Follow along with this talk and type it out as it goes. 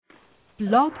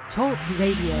Blog Talk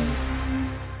Radio.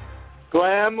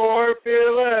 Glamour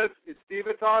Fearless. It's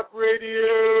Diva Talk Radio.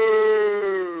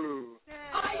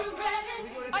 Are you ready?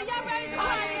 Are y'all ready?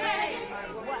 Are you ready?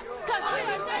 Because we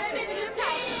are ready to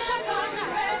take it.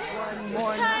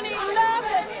 Honey, love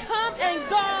has come and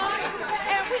gone,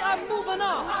 and we are moving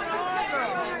on.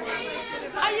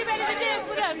 Are you ready to dance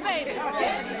with us, baby?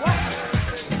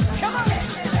 Come on.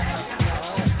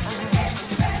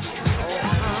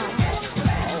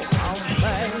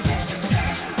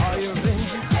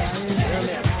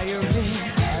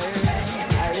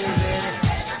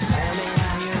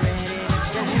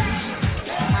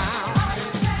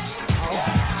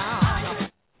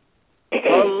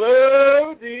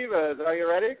 Hello, Divas. Are you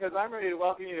ready? Because I'm ready to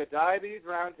welcome you to Diabetes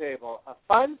Roundtable, a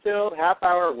fun-filled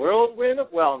half-hour whirlwind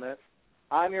of wellness.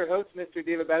 I'm your host, Mr.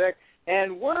 Divabetic,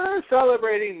 and we're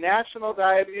celebrating National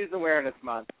Diabetes Awareness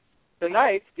Month.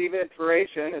 Tonight's Diva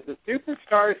Inspiration is a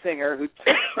superstar singer who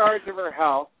took charge of her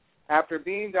health after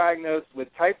being diagnosed with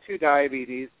type 2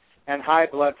 diabetes and high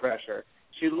blood pressure.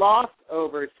 She lost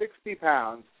over 60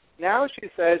 pounds. Now she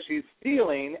says she's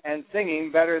feeling and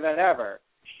singing better than ever.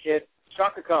 It's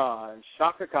Chaka,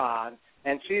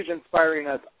 and she's inspiring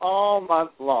us all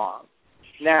month long.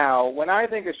 Now, when I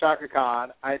think of Chaka Khan,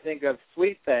 I think of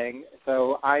Sweet Thing,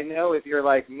 so I know if you're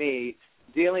like me,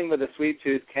 dealing with a sweet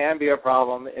tooth can be a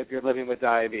problem if you're living with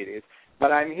diabetes.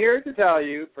 But I'm here to tell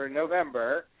you, for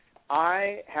November,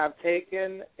 I have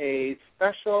taken a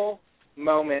special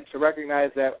moment to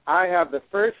recognize that I have the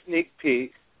first sneak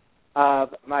peek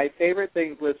of my favorite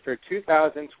things list for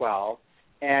 2012.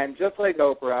 And just like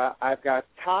Oprah, I've got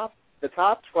the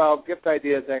top 12 gift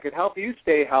ideas that could help you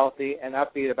stay healthy and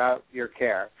upbeat about your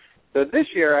care. So this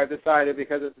year I've decided,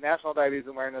 because it's National Diabetes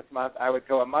Awareness Month, I would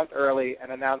go a month early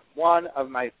and announce one of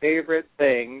my favorite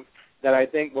things that I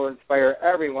think will inspire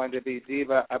everyone to be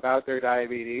diva about their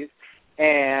diabetes.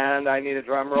 And I need a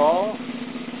drum roll.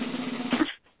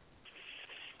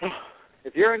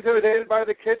 If you're intimidated by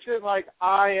the kitchen like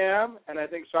I am, and I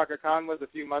think Chaka Khan was a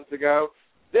few months ago,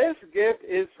 this gift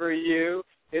is for you.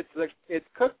 It's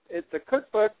a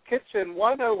cookbook, Kitchen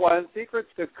 101, Secrets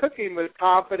to Cooking with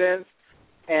Confidence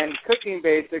and Cooking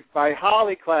Basics by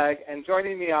Holly Clegg. And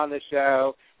joining me on the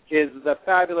show is the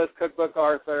fabulous cookbook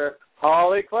author,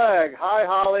 Holly Clegg. Hi,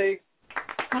 Holly.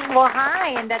 Well,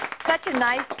 hi, and that's such a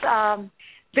nice,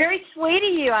 very sweet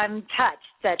of you. I'm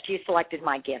touched that you selected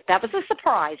my gift. That was a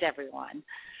surprise, everyone.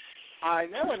 I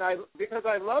know, and because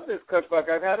I love this cookbook.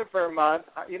 I've had it for a month.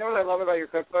 You know what I love about your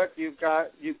cookbook? You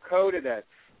coded it.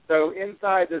 So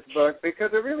inside this book,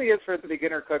 because it really is for the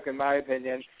beginner cook, in my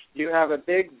opinion, you have a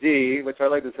big D, which I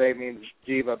like to say means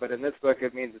diva, but in this book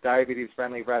it means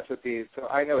diabetes-friendly recipes. So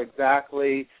I know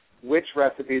exactly which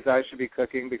recipes I should be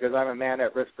cooking because I'm a man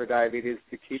at risk for diabetes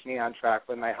to keep me on track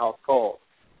with my health goals.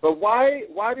 But why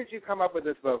did you come up with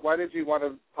this book? Why did you want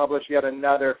to publish yet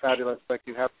another fabulous book?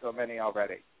 You have so many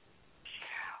already.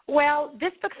 Well,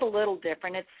 this book's a little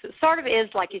different. It sort of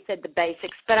is, like you said, the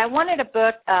basics, but I wanted a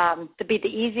book to be the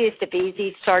easiest of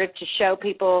easy, sort of to show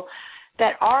people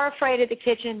that are afraid of the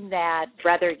kitchen, that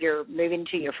whether you're moving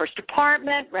to your first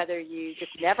apartment, whether you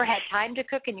just never had time to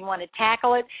cook and you want to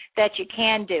tackle it, that you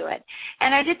can do it.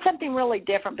 And I did something really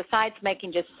different besides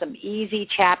making just some easy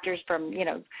chapters from,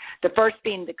 the first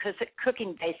being the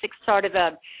cooking basics, sort of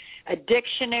a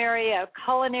dictionary, a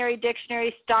culinary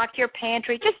dictionary, stock your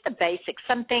pantry, just the basics.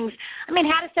 Some things, how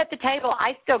to set the table.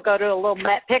 I still go to a little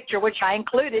picture, which I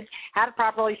included, how to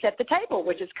properly set the table,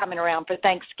 which is coming around for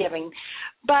Thanksgiving.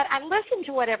 But I listened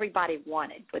to what everybody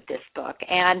wanted with this book,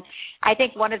 and I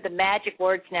think one of the magic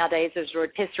words nowadays is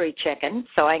rotisserie chicken,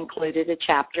 so I included a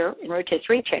chapter in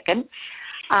rotisserie chicken.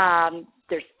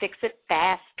 There's fix it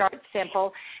fast, start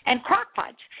simple, and crock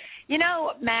pots.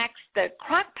 Max, the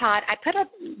crock pot, I put a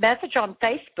message on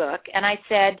Facebook, and I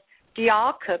said, do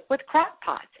y'all cook with crock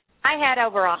pots? I had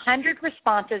over 100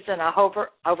 responses and over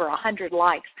 100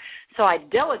 likes, so I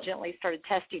diligently started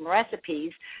testing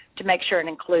recipes to make sure and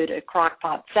include a crock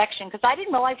pot section because I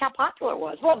didn't realize how popular it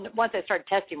was. Well, once I started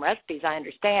testing recipes, I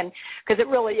understand because it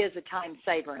really is a time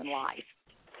saver in life.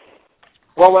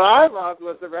 Well, what I loved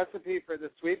was the recipe for the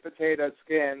sweet potato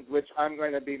skins, which I'm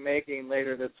going to be making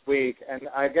later this week. And,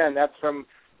 again, that's from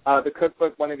the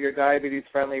cookbook, one of your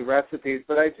diabetes-friendly recipes.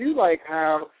 But I do like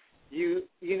how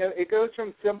it goes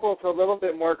from simple to a little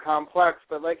bit more complex.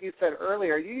 But like you said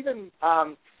earlier, you even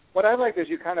what I liked is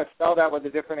you kind of spelled out what the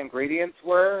different ingredients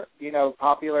were,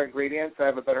 popular ingredients. So I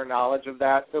have a better knowledge of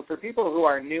that. So for people who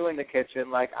are new in the kitchen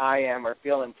like I am or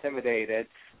feel intimidated,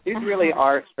 these really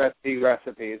are stress-free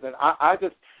recipes, and I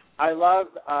just love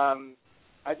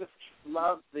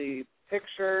the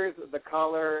pictures, the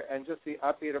color, and just the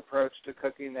upbeat approach to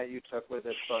cooking that you took with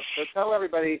this book. So tell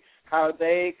everybody how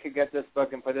they could get this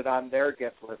book and put it on their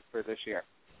gift list for this year.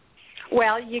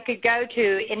 Well, you could go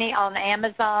to any on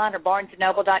Amazon or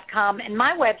BarnesandNoble.com, and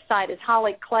my website is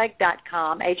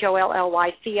hollyclegg.com,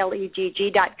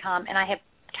 HOLLYCLEGG.com, and I have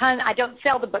I don't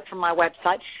sell the book from my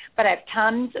website, but I have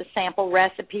tons of sample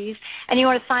recipes. And you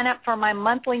want to sign up for my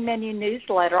monthly menu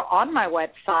newsletter on my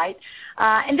website.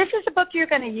 And this is a book you're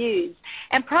going to use.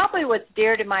 And probably what's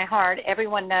dear to my heart,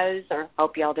 everyone knows, or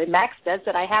hope y'all do, Max does,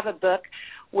 that I have a book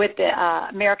with the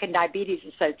American Diabetes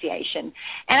Association.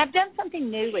 And I've done something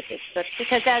new with this book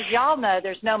because, as y'all know,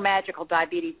 there's no magical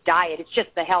diabetes diet. It's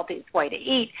just the healthiest way to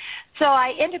eat. So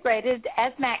I integrated,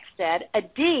 as Max said, a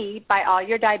D by all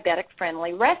your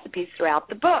diabetic-friendly recipes throughout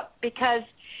the book because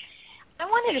I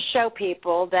wanted to show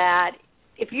people that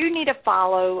if you need to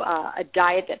follow a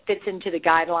diet that fits into the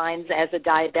guidelines as a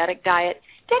diabetic diet,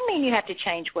 doesn't mean you have to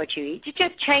change what you eat. You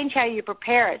just change how you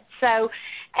prepare it. So,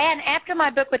 and after my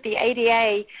book with the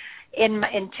ADA in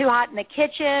Too Hot in the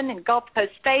Kitchen and Gulf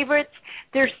Coast Favorites,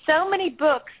 there's so many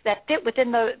books that fit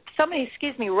within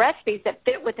recipes that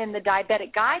fit within the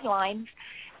diabetic guidelines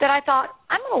that I thought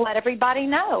I'm going to let everybody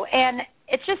know. And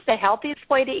it's just the healthiest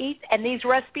way to eat, and these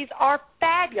recipes are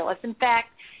fabulous. In fact,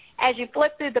 as you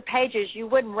flip through the pages, you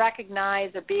wouldn't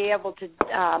recognize or be able to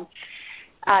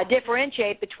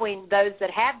differentiate between those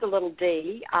that have the little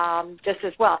D just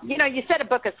as well. You know, you said a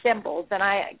book of symbols, and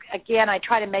I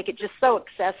try to make it just so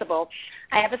accessible.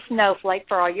 I have a snowflake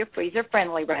for all your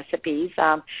freezer-friendly recipes.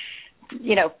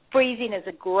 You know, freezing is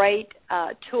a great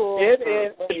tool for the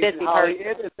busy person.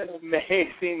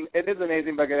 It is an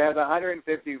amazing book. It has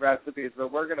 150 recipes, but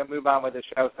we're going to move on with the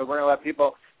show, so we're going to let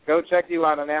people go check you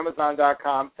out on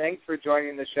Amazon.com. Thanks for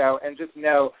joining the show, and just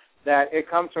know that it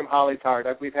comes from Holly's heart.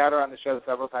 We've had her on the show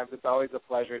several times. It's always a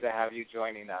pleasure to have you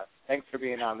joining us. Thanks for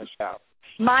being on the show.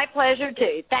 My pleasure,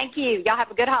 too. Thank you. Y'all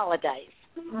have a good holidays.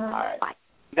 All right. Bye.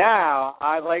 Now,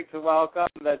 I'd like to welcome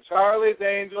the Charlie's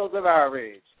Angels of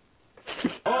Outreach.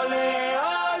 Ole,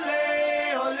 ole,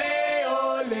 ole,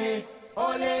 ole,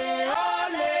 ole,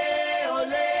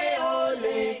 ole,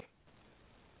 ole.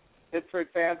 Pittsburgh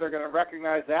fans are going to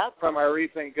recognize that from our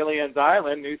recent Gillian's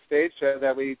Island new stage show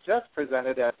that we just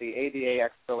presented at the ADA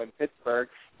Expo in Pittsburgh.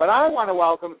 But I want to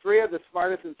welcome three of the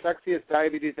smartest and sexiest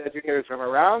diabetes educators from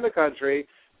around the country.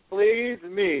 Please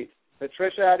meet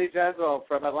Patricia Addy-Gentle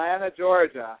from Atlanta,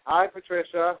 Georgia. Hi,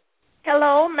 Patricia.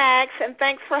 Hello, Max, and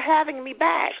thanks for having me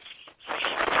back.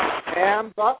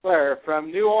 Pam Butler from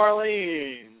New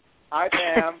Orleans. Hi,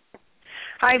 Pam.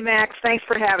 Hi, Max. Thanks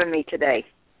for having me today.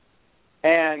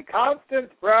 And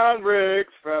Constance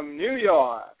Brown-Riggs from New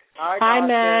York. Hi, Constance.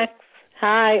 Max.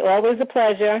 Hi, always a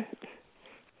pleasure.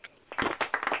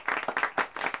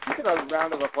 You get a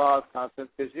round of applause, Constance,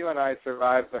 because you and I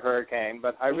survived the hurricane.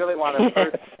 But I really want to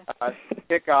first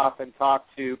kick off and talk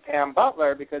to Pam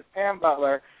Butler, because Pam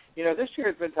Butler, you know, this year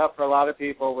has been tough for a lot of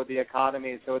people with the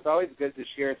economy, so it's always good to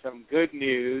share some good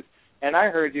news. And I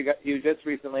heard you just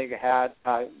recently got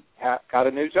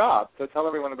a new job. So tell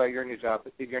everyone about your new job,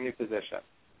 your new position.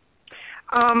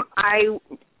 I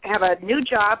have a new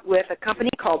job with a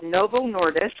company called Novo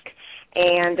Nordisk,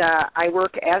 and I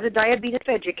work as a diabetes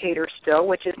educator still,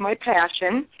 which is my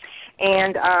passion.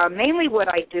 And mainly what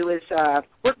I do is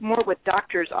work more with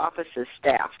doctors' offices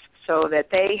staff, so that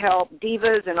they help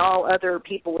divas and all other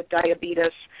people with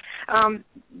diabetes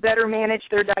better manage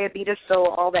their diabetes so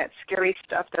all that scary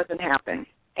stuff doesn't happen.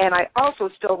 And I also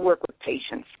still work with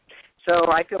patients.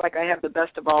 So I feel like I have the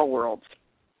best of all worlds.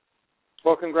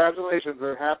 Well, congratulations.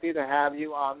 We're happy to have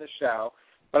you on the show.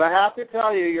 But I have to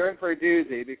tell you, you're in for a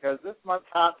doozy, because this month's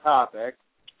hot topic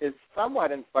is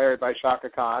somewhat inspired by Chaka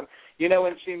Khan. You know,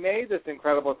 when she made this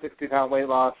incredible 60-pound weight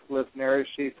loss, listeners,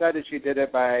 she said that she did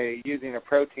it by using a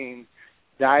protein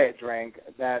diet drink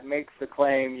that makes the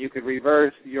claim you could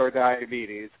reverse your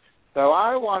diabetes. So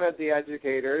I wanted the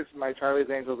educators, my Charlie's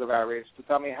Angels of Outreach, to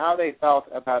tell me how they felt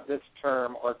about this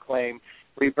term or claim,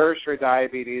 reverse your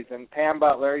diabetes. And Pam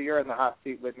Butler, you're in the hot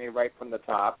seat with me right from the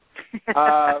top.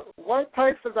 What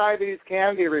types of diabetes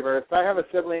can be reversed? I have a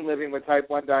sibling living with type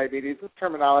 1 diabetes. This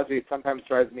terminology sometimes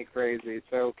drives me crazy.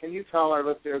 So can you tell our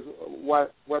listeners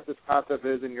what this concept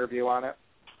is and your view on it?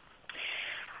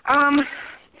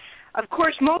 Of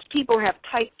course, most people have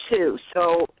type 2,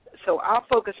 so I'll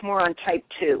focus more on type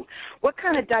 2. What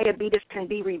kind of diabetes can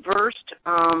be reversed?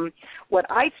 What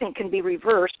I think can be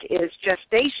reversed is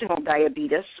gestational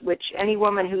diabetes, which any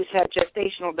woman who's had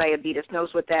gestational diabetes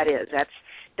knows what that is. That's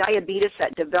diabetes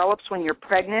that develops when you're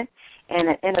pregnant and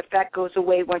it, in effect, goes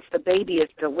away once the baby is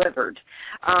delivered.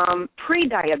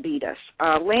 Pre-diabetes,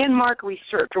 landmark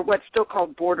research, or what's still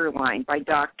called borderline by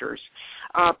doctors,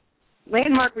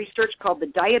 landmark research called the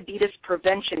Diabetes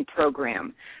Prevention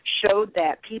Program showed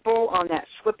that people on that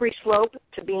slippery slope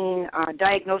to being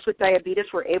diagnosed with diabetes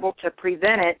were able to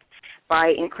prevent it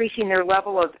by increasing their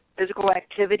level of physical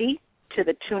activity to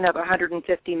the tune of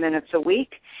 150 minutes a week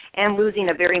and losing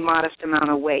a very modest amount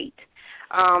of weight.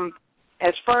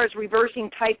 As far as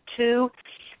reversing type 2,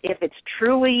 if it's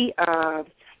truly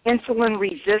insulin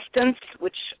resistance,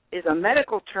 which is a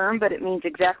medical term, but it means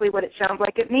exactly what it sounds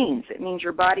like it means. It means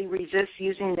your body resists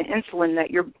using the insulin that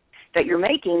you're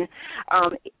making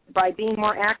by being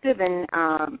more active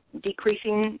and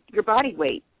decreasing your body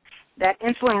weight. That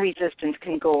insulin resistance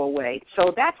can go away.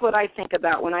 So that's what I think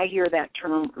about when I hear that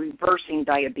term, reversing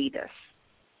diabetes.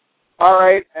 All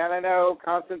right, and I know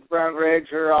Constance Brown-Riggs,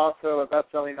 you're also a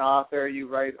best-selling author. You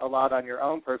write a lot on your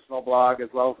own personal blog as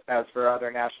well as for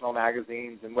other national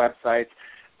magazines and websites.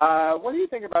 What do you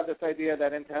think about this idea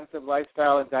that intensive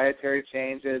lifestyle and dietary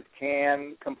changes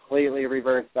can completely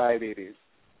reverse diabetes?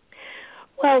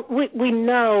 Well, we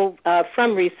know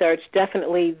from research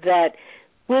definitely that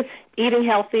with eating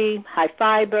healthy, high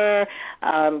fiber,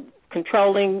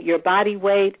 controlling your body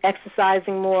weight,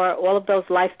 exercising more, all of those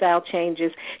lifestyle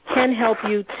changes can help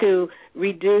you to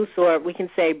reduce, or we can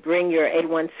say bring your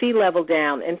A1C level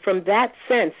down. And from that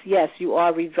sense, yes, you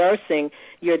are reversing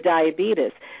your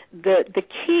diabetes. The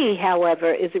key,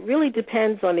 however, is it really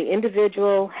depends on the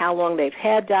individual, how long they've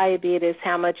had diabetes,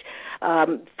 how much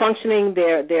functioning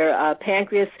their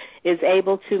pancreas is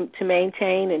able to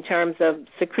maintain in terms of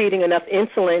secreting enough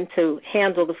insulin to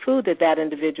handle the food that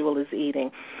individual is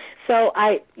eating. So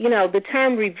the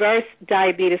term reverse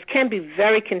diabetes can be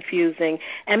very confusing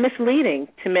and misleading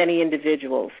to many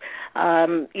individuals.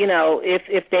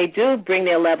 If they do bring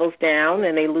their levels down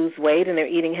and they lose weight and they're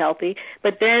eating healthy,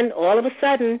 but then all of a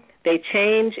sudden they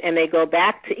change and they go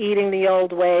back to eating the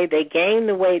old way, they gain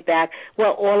the weight back,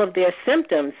 well, all of their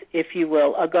symptoms, if you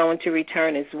will, are going to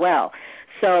return as well.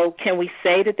 So can we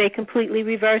say that they completely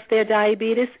reverse their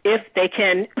diabetes if they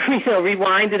can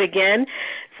rewind it again?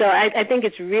 So I think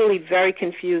it's really very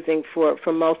confusing for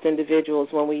most individuals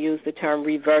when we use the term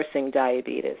reversing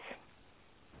diabetes.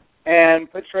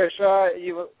 And Patricia,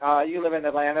 you live in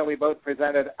Atlanta. We both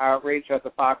presented Outreach at the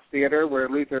Fox Theater where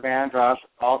Luther Vandross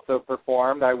also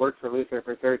performed. I worked for Luther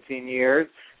for 13 years.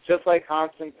 Just like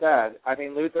Constance said, I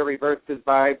mean, Luther reversed his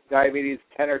diabetes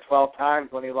 10 or 12 times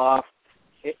when he lost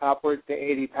upwards to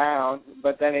 80 pounds,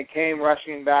 but then it came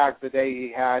rushing back the day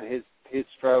he had his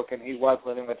stroke, and he was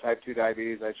living with type 2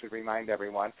 diabetes, I should remind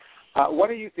everyone. What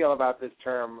do you feel about this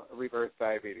term, reverse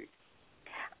diabetes?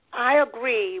 I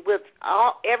agree with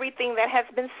everything that has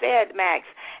been said, Max.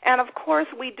 And, of course,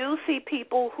 we do see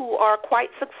people who are quite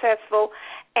successful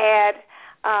at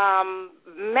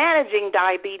managing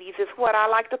diabetes is what I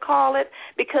like to call it,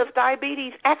 because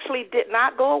diabetes actually did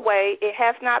not go away. It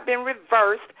has not been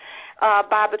reversed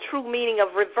by the true meaning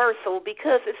of reversal,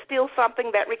 because it's still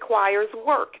something that requires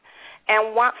work.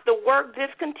 And once the work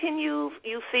discontinues,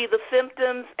 you see the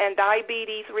symptoms and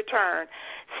diabetes return.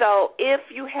 So if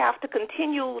you have to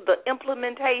continue the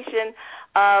implementation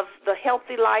of the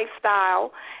healthy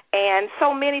lifestyle, and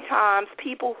so many times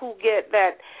people who get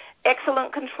that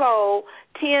excellent control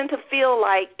tend to feel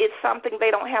like it's something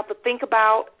they don't have to think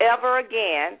about ever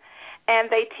again, and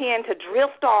they tend to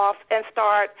drift off and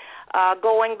start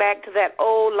going back to that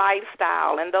old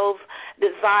lifestyle and those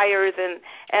desires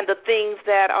and the things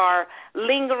that are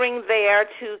lingering there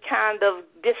to kind of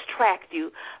distract you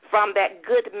from that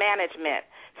good management.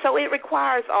 So it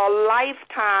requires a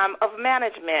lifetime of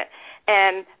management.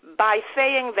 And by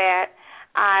saying that,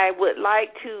 I would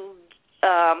like to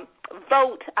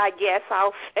vote, I guess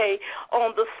I'll say,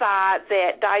 on the side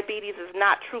that diabetes is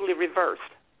not truly reversed.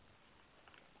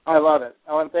 I love it.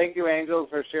 Oh, and thank you, Angels,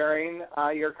 for sharing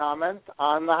your comments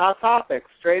on the hot topic.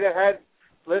 Straight ahead,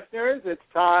 listeners, it's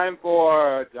time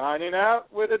for Dining Out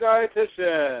with a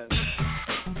Dietitian.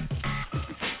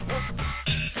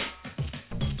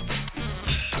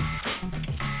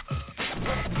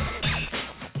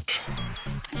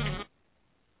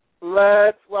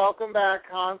 Let's welcome back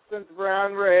Constance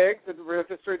Brown-Riggs, the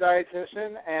registered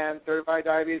dietitian and certified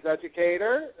diabetes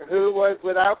educator, who was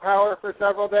without power for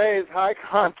several days. Hi,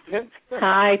 Constance.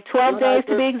 Hi, 12 days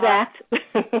to be exact.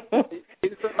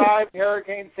 You survived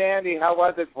Hurricane Sandy. How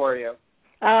was it for you?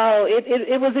 Oh,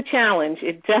 it was a challenge.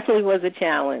 It definitely was a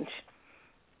challenge.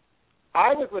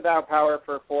 I was without power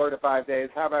for 4 to 5 days.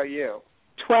 How about you?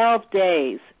 12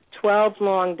 days, 12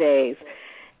 long days.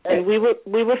 And we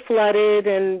were flooded,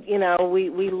 and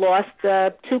we lost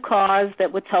 2 cars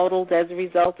that were totaled as a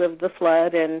result of the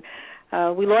flood, and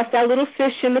we lost our little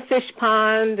fish in the fish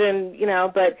pond, and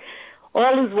but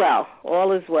all is well.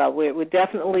 All is well. We're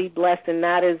definitely blessed, and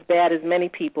not as bad as many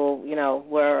people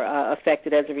were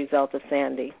affected as a result of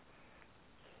Sandy.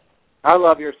 I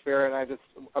love your spirit, and I just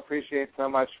appreciate so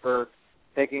much for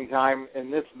taking time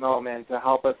in this moment to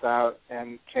help us out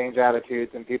and change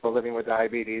attitudes in people living with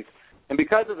diabetes. And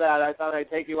because of that, I thought I'd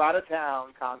take you out of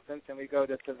town, Constance, and we go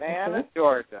to Savannah,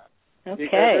 Georgia. Okay.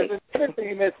 Because there's another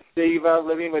famous diva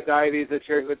living with diabetes this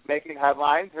year who's making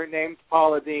headlines. Her name's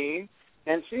Paula Dean,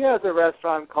 and she has a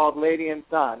restaurant called Lady and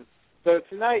Son. So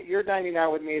tonight you're dining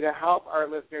out with me to help our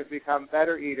listeners become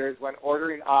better eaters when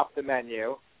ordering off the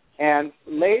menu. And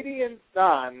Lady and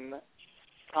Son,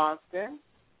 Constance,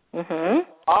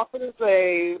 offers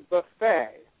a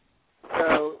buffet.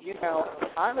 So,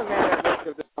 I'm a man at risk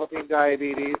of developing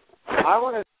diabetes. I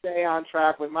want to stay on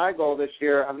track with my goal this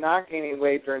year of not gaining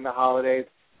weight during the holidays.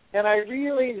 Can I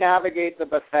really navigate the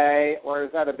buffet, or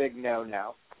is that a big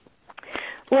no-no?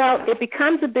 Well, it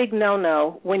becomes a big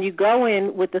no-no when you go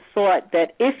in with the thought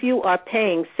that if you are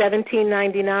paying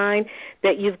 $17.99,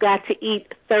 that you've got to eat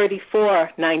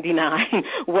 $34.99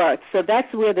 worth. So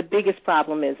that's where the biggest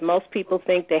problem is. Most people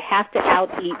think they have to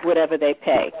out-eat whatever they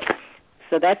pay.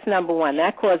 So that's number one.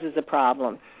 That causes a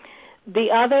problem. The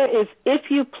other is if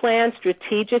you plan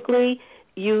strategically,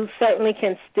 you certainly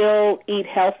can still eat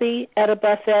healthy at a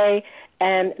buffet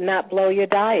and not blow your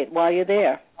diet while you're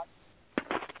there.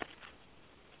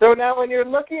 So now when you're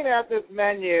looking at this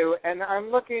menu, and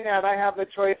I have the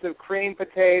choice of creamed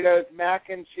potatoes, mac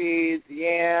and cheese,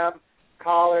 yam,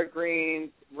 collard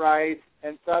greens, rice,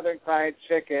 and southern fried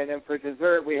chicken. And for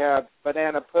dessert, we have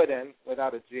banana pudding,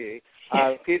 without a G,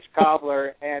 peach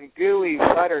cobbler, and gooey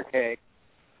butter cake.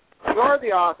 You're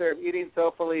the author of Eating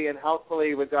Soulfully and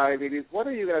Healthfully with Diabetes. What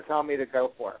are you going to tell me to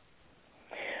go for?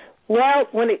 Well,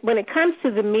 when it comes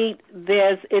to the meat,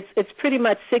 it's pretty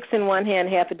much 6 in one hand,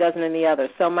 half a dozen in the other.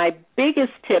 So my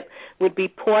biggest tip would be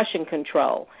portion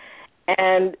control,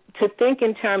 and to think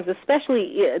in terms,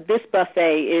 especially this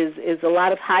buffet is a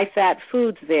lot of high-fat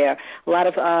foods there, a lot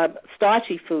of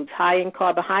starchy foods, high in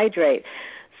carbohydrate.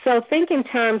 So think in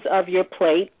terms of your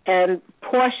plate and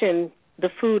portion the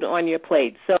food on your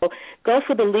plate. So go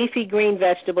for the leafy green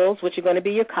vegetables, which are going to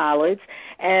be your collards,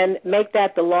 and make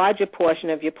that the larger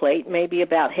portion of your plate, maybe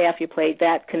about half your plate,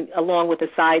 that can, along with a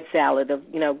side salad of,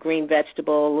 green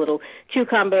vegetable, a little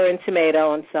cucumber and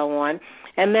tomato and so on.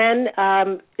 And then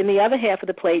in the other half of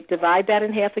the plate, divide that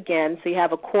in half again, so you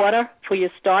have a quarter for your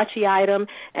starchy item,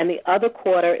 and the other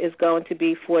quarter is going to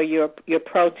be for your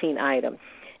protein item.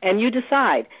 And you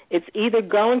decide. It's either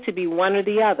going to be one or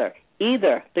the other,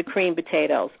 either the creamed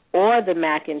potatoes or the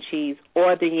mac and cheese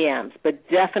or the yams, but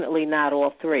definitely not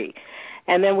all three.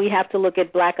 And then we have to look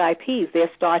at black-eyed peas. They're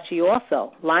starchy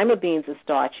also. Lima beans are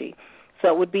starchy. So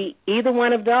it would be either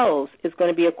one of those is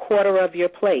going to be a quarter of your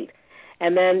plate.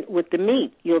 And then with the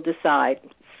meat, you'll decide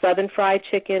southern fried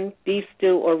chicken, beef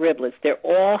stew, or riblets. They're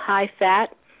all high-fat.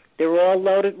 They're all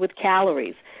loaded with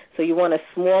calories. So you want a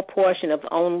small portion of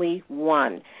only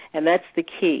one, and that's the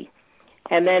key.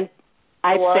 And then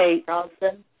I'd say,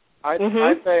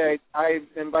 I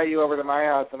invite you over to my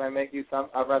house and I make you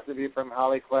a recipe from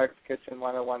Holly Clark's Kitchen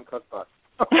 101 cookbook.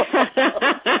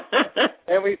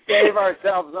 And we save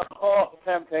ourselves the whole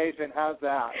temptation. How's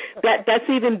that? That's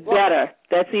even better.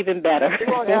 That's even better. We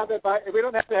don't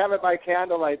have to have it by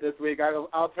candlelight this week.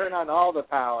 I'll turn on all the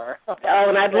power. Oh,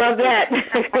 and I'd love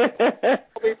that.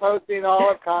 We'll be posting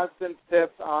all of Constance's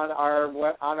tips on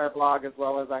our blog as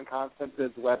well as on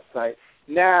Constance's website.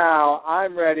 Now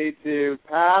I'm ready to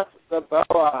pass the boa.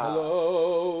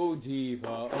 Hello,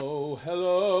 Diva. Oh,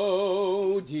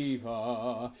 hello,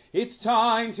 Diva. It's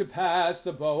time to pass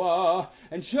the boa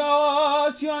and show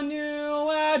us your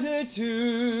new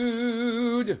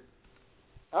attitude.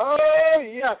 Oh,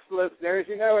 yes, listeners.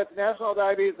 It's National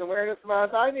Diabetes Awareness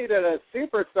Month. I needed a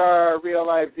superstar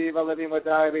real-life diva living with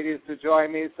diabetes to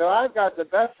join me, so I've got the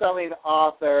best-selling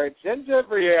author, Ginger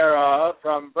Briera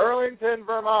from Burlington,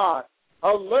 Vermont.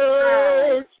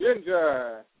 Hello,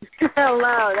 Ginger.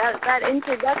 Hello. That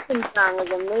introduction song was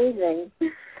amazing.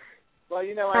 Well,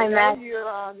 I know you're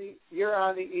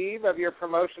on the eve of your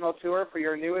promotional tour for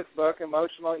your newest book,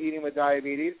 Emotional Eating with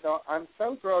Diabetes. So I'm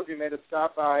so thrilled you made a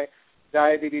stop by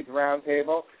Diabetes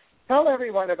Roundtable. Tell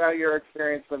everyone about your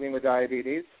experience living with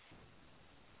diabetes.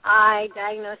 I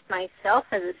diagnosed myself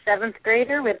as a 7th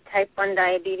grader with type 1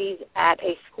 diabetes at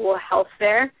a school health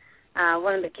fair.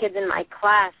 One of the kids in my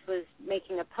class was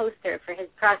making a poster for his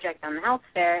project on the health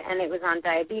fair, and it was on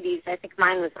diabetes. I think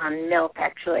mine was on milk,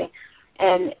 actually.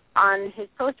 And on his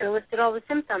poster listed all the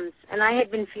symptoms, and I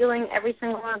had been feeling every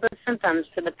single one of those symptoms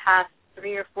for the past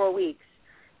 3 or 4 weeks.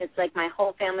 It's like my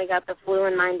whole family got the flu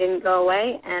and mine didn't go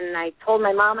away, and I told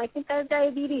my mom, I think I have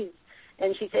diabetes.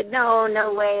 And she said,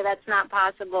 no way, that's not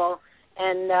possible.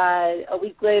 And a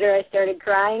week later I started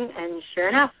crying, and sure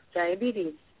enough,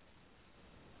 diabetes.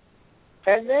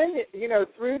 And then,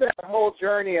 through that whole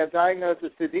journey of diagnosis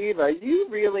to diva, you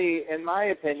really, in my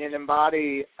opinion,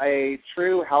 embody a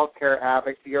true healthcare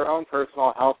advocate, your own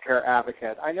personal healthcare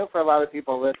advocate. I know for a lot of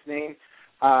people listening,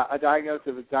 a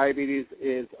diagnosis of diabetes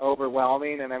is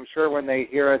overwhelming, and I'm sure when they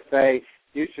hear us say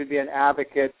you should be an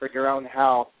advocate for your own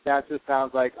health, that just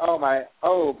sounds like, oh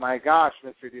my gosh,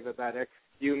 Mr. Divabetic,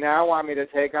 you now want me to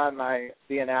take on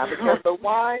be an advocate. But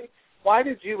why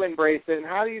did you embrace it, and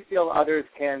how do you feel others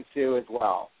can too as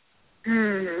well?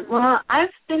 Well, I've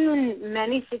been in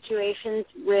many situations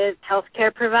with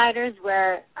healthcare providers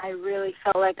where I really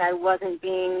felt like I wasn't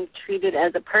being treated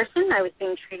as a person. I was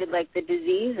being treated like the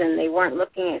disease, and they weren't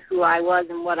looking at who I was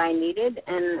and what I needed.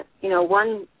 And,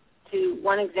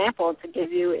 one example to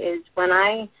give you is when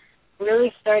I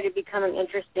really started becoming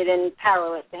interested in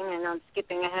powerlifting, and I'm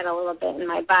skipping ahead a little bit in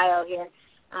my bio here.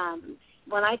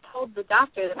 When I told the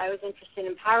doctor that I was interested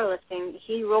in powerlifting,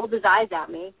 he rolled his eyes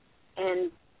at me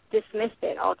and dismissed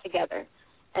it altogether.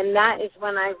 And that is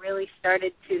when I really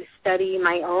started to study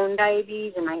my own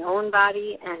diabetes and my own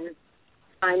body and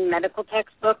find medical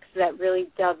textbooks that really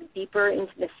dug deeper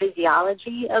into the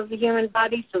physiology of the human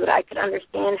body so that I could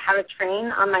understand how to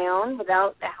train on my own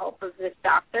without the help of this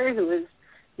doctor who was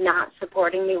not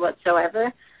supporting me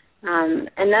whatsoever.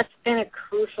 And that's been a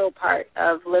crucial part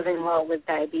of living well with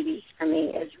diabetes for me,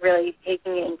 is really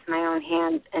taking it into my own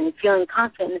hands and feeling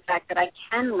confident in the fact that I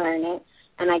can learn it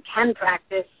and I can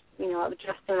practice,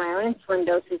 adjusting my own insulin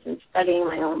doses and studying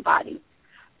my own body.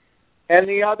 And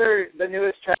the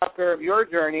newest chapter of your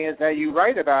journey is that you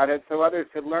write about it so others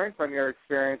could learn from your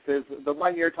experiences. The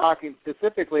one you're talking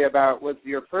specifically about was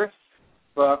your first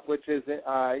book, which is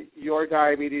your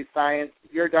diabetes science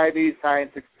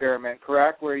experiment,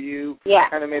 correct? Where you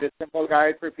kind of made a simple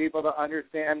guide for people to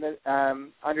understanding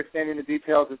the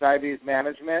details of diabetes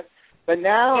management. But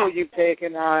now you've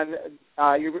taken on,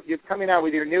 you're coming out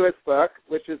with your newest book,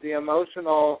 which is the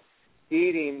Emotional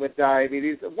Eating with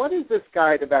Diabetes. What is this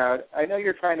guide about? I know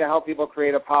you're trying to help people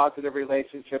create a positive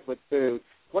relationship with food.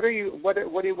 What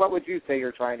would you say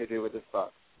you're trying to do with this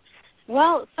book?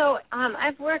 Well, so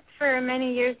I've worked for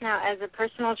many years now as a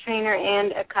personal trainer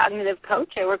and a cognitive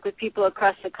coach. I work with people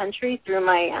across the country through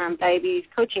my diabetes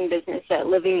coaching business at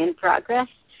Living in Progress.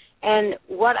 And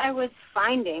what I was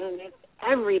finding with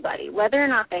everybody, whether or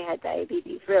not they had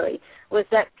diabetes really, was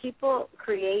that people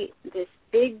create this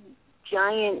big,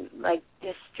 giant,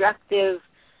 destructive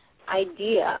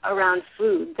idea around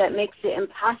food that makes it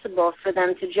impossible for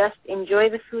them to just enjoy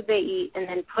the food they eat and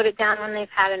then put it down when they've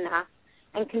had enough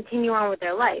and continue on with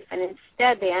their life. And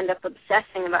instead they end up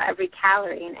obsessing about every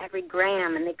calorie and every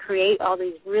gram, and they create all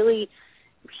these really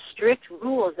strict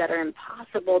rules that are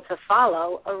impossible to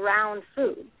follow around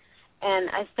food. And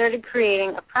I started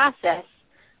creating a process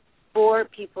for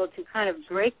people to kind of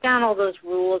break down all those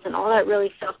rules and all that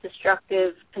really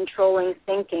self-destructive, controlling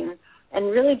thinking,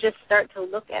 and really just start to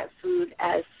look at food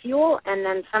as fuel and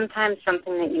then sometimes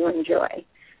something that you enjoy.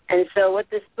 And so what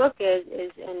this book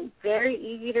is a very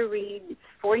easy to read,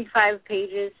 45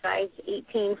 pages, size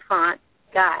 18 font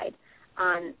guide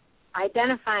on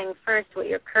identifying first what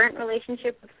your current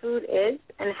relationship with food is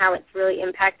and how it's really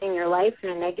impacting your life in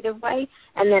a negative way,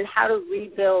 and then how to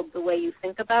rebuild the way you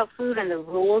think about food and the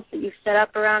rules that you've set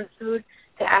up around food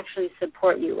to actually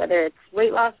support you, whether it's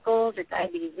weight loss goals or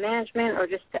diabetes management or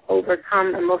just to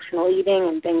overcome emotional eating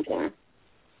and binging.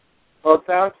 Well, it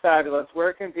sounds fabulous.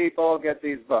 Where can people get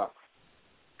these books?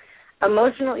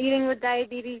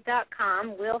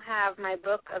 EmotionalEatingWithDiabetes.com will have my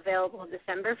book available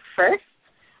December 1st.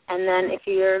 And then if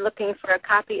you're looking for a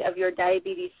copy of your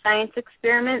diabetes science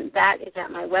experiment, that is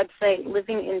at my website,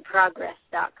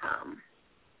 livinginprogress.com.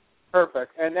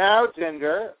 Perfect. And now,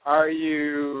 Ginger, are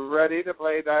you ready to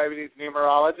play diabetes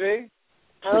numerology?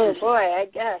 Oh, boy, I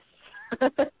guess.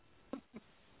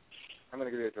 I'm going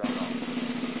to give you a drum roll.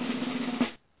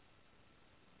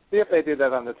 See if they do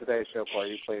that on the Today Show for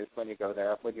you, please, when you go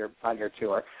there, when you're on your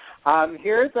tour.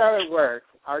 Here's how it works.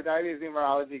 Our diabetes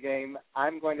numerology game,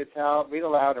 I'm going to read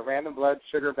aloud a random blood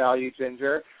sugar value,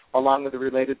 Ginger, along with a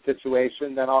related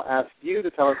situation. Then I'll ask you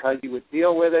to tell us how you would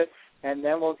deal with it, and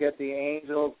then we'll get the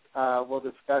angels, we'll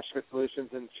discuss your solutions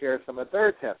and share some of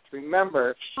their tips.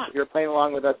 Remember, if you're playing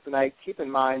along with us tonight, keep in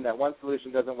mind that one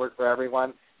solution doesn't work for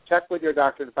everyone. check with your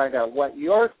doctor to find out what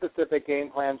your specific game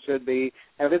plan should be,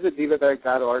 and visit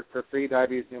divabeg.org for free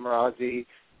diabetes numerology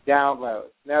download.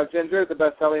 Now, Ginger, the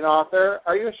best-selling author,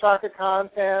 are you a Chaka Khan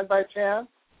fan by chance?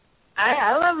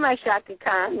 I love my Chaka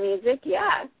Khan music,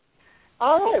 yeah.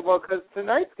 All right, well, because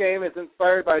tonight's game is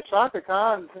inspired by Chaka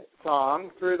Khan's song,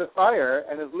 Through the Fire,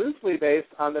 and is loosely based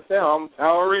on the film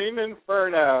Towering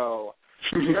Inferno.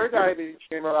 Your diabetes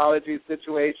numerology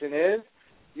situation is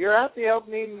you're at the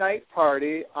opening night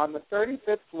party on the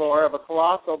 35th floor of a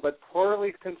colossal but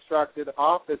poorly constructed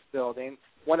office building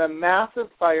when a massive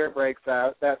fire breaks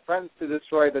out that threatens to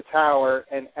destroy the tower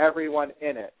and everyone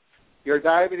in it. Your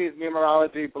diabetes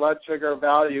numerology blood sugar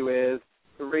value is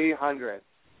 300.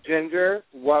 Ginger,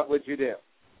 what would you do?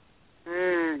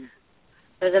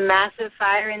 There's a massive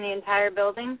fire in the entire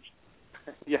building?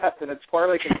 Yes, and it's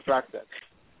poorly constructed.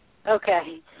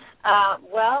 Okay.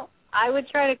 Well, I would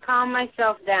try to calm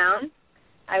myself down.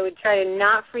 I would try to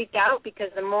not freak out,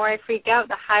 because the more I freak out,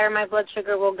 the higher my blood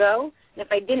sugar will go. And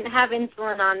if I didn't have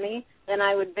insulin on me, then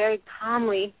I would very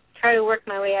calmly try to work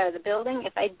my way out of the building.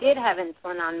 If I did have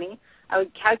insulin on me, I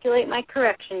would calculate my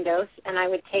correction dose, and I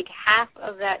would take half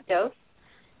of that dose,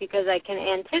 because I can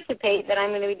anticipate that I'm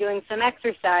going to be doing some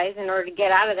exercise in order to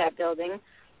get out of that building,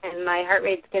 and my heart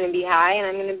rate's going to be high, and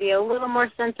I'm going to be a little more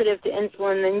sensitive to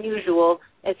insulin than usual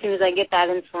as soon as I get that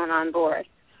insulin on board.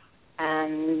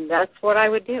 And that's what I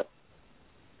would do.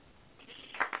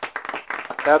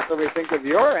 That's what we think of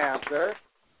your answer.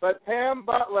 But Pam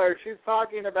Butler, she's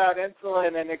talking about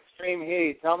insulin and extreme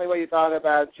heat. Tell me what you thought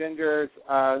about Ginger's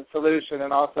solution,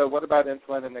 and also what about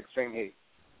insulin and extreme heat?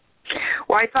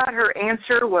 Well, I thought her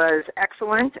answer was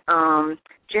excellent.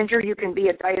 Ginger, you can be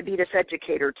a diabetes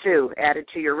educator, too, added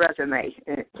to your resume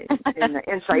in the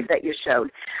insight that you showed.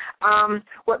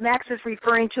 What Max is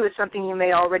referring to is something you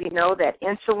may already know, that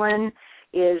insulin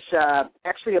is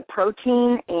actually a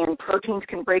protein, and proteins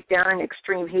can break down in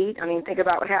extreme heat. I mean, think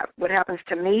about what happens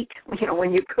to meat,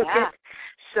 when you cook it.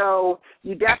 So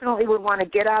you definitely would want to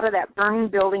get out of that burning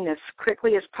building as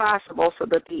quickly as possible, so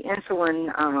that the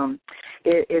insulin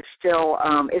is still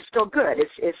good.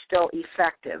 It's still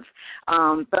effective.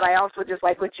 But I also just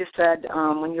like what you said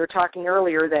when you were talking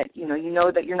earlier, that you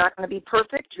know that you're not going to be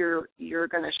perfect. You're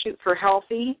going to shoot for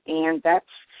healthy, and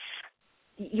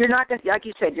you're not going to, like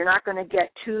you said, you're not going to get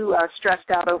too stressed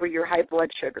out over your high blood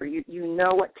sugar. You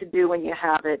know what to do when you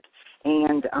have it,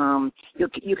 and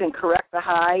you can correct the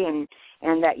high,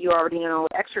 and that you already know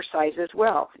exercise as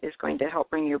well is going to help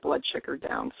bring your blood sugar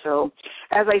down. So,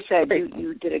 as I said,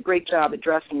 you did a great job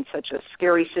addressing such a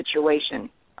scary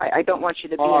situation. I don't want you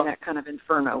to be in that kind of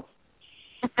inferno.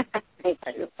 Thank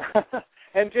you.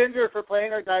 And Ginger, for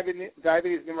playing our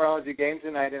diabetes numerology game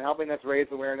tonight and helping us raise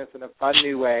awareness in a fun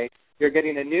new way, you're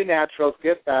getting a new Naturals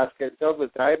gift basket filled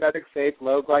with diabetic-safe,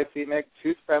 low-glycemic,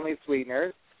 tooth-friendly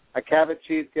sweeteners, a Cabot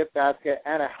cheese gift basket,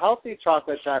 and a healthy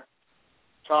chocolate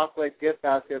gift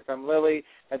basket from Lily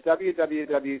at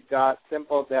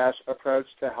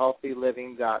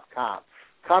www.simple-approachtohealthyliving.com.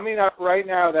 Coming up right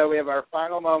now, though, we have our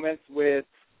final moments with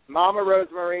Mama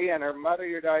Rosemarie and her Mother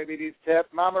Your Diabetes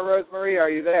tip. Mama Rosemarie, are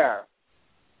you there?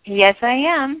 Yes, I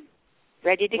am.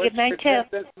 Ready to give my What's your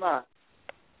tip this month?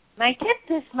 My tip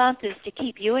this month is to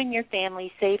keep you and your family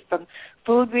safe from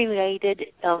food-related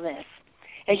illness.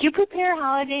 As you prepare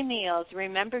holiday meals,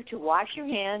 remember to wash your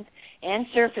hands and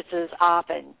surfaces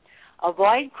often.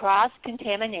 Avoid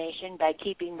cross-contamination by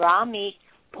keeping raw meat,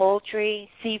 poultry,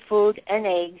 seafood, and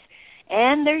eggs,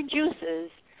 and their juices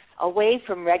away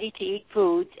from ready-to-eat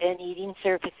foods and eating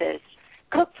surfaces.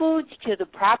 Cook foods to the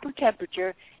proper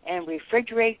temperature and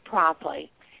refrigerate promptly.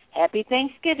 Happy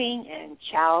Thanksgiving, and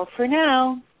ciao for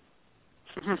now.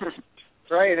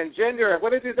 Great. And Ginger, what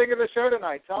did you think of the show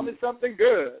tonight? Tell me something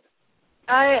good.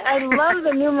 I love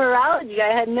the numerology.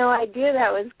 I had no idea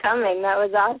that was coming. That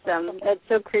was awesome. That's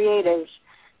so creative.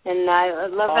 And I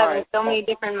love having so many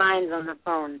different minds on the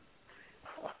phone.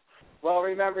 Well,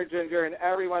 remember, Ginger, and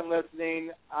everyone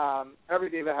listening, every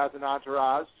diva has an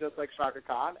entourage, just like Chaka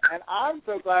Khan, and I'm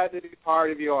so glad to be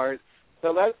part of yours.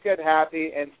 So let's get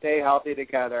happy and stay healthy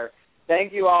together.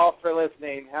 Thank you all for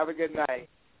listening. Have a good night.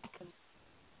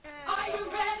 Are you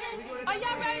ready? Are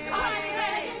you ready? Are you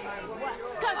ready?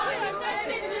 Because we are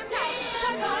ready to take.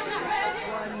 Come on,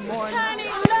 ready? Honey,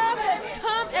 love has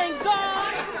come and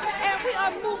gone, and we are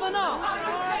moving on.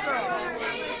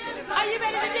 Are you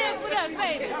ready to dance with us,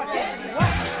 baby?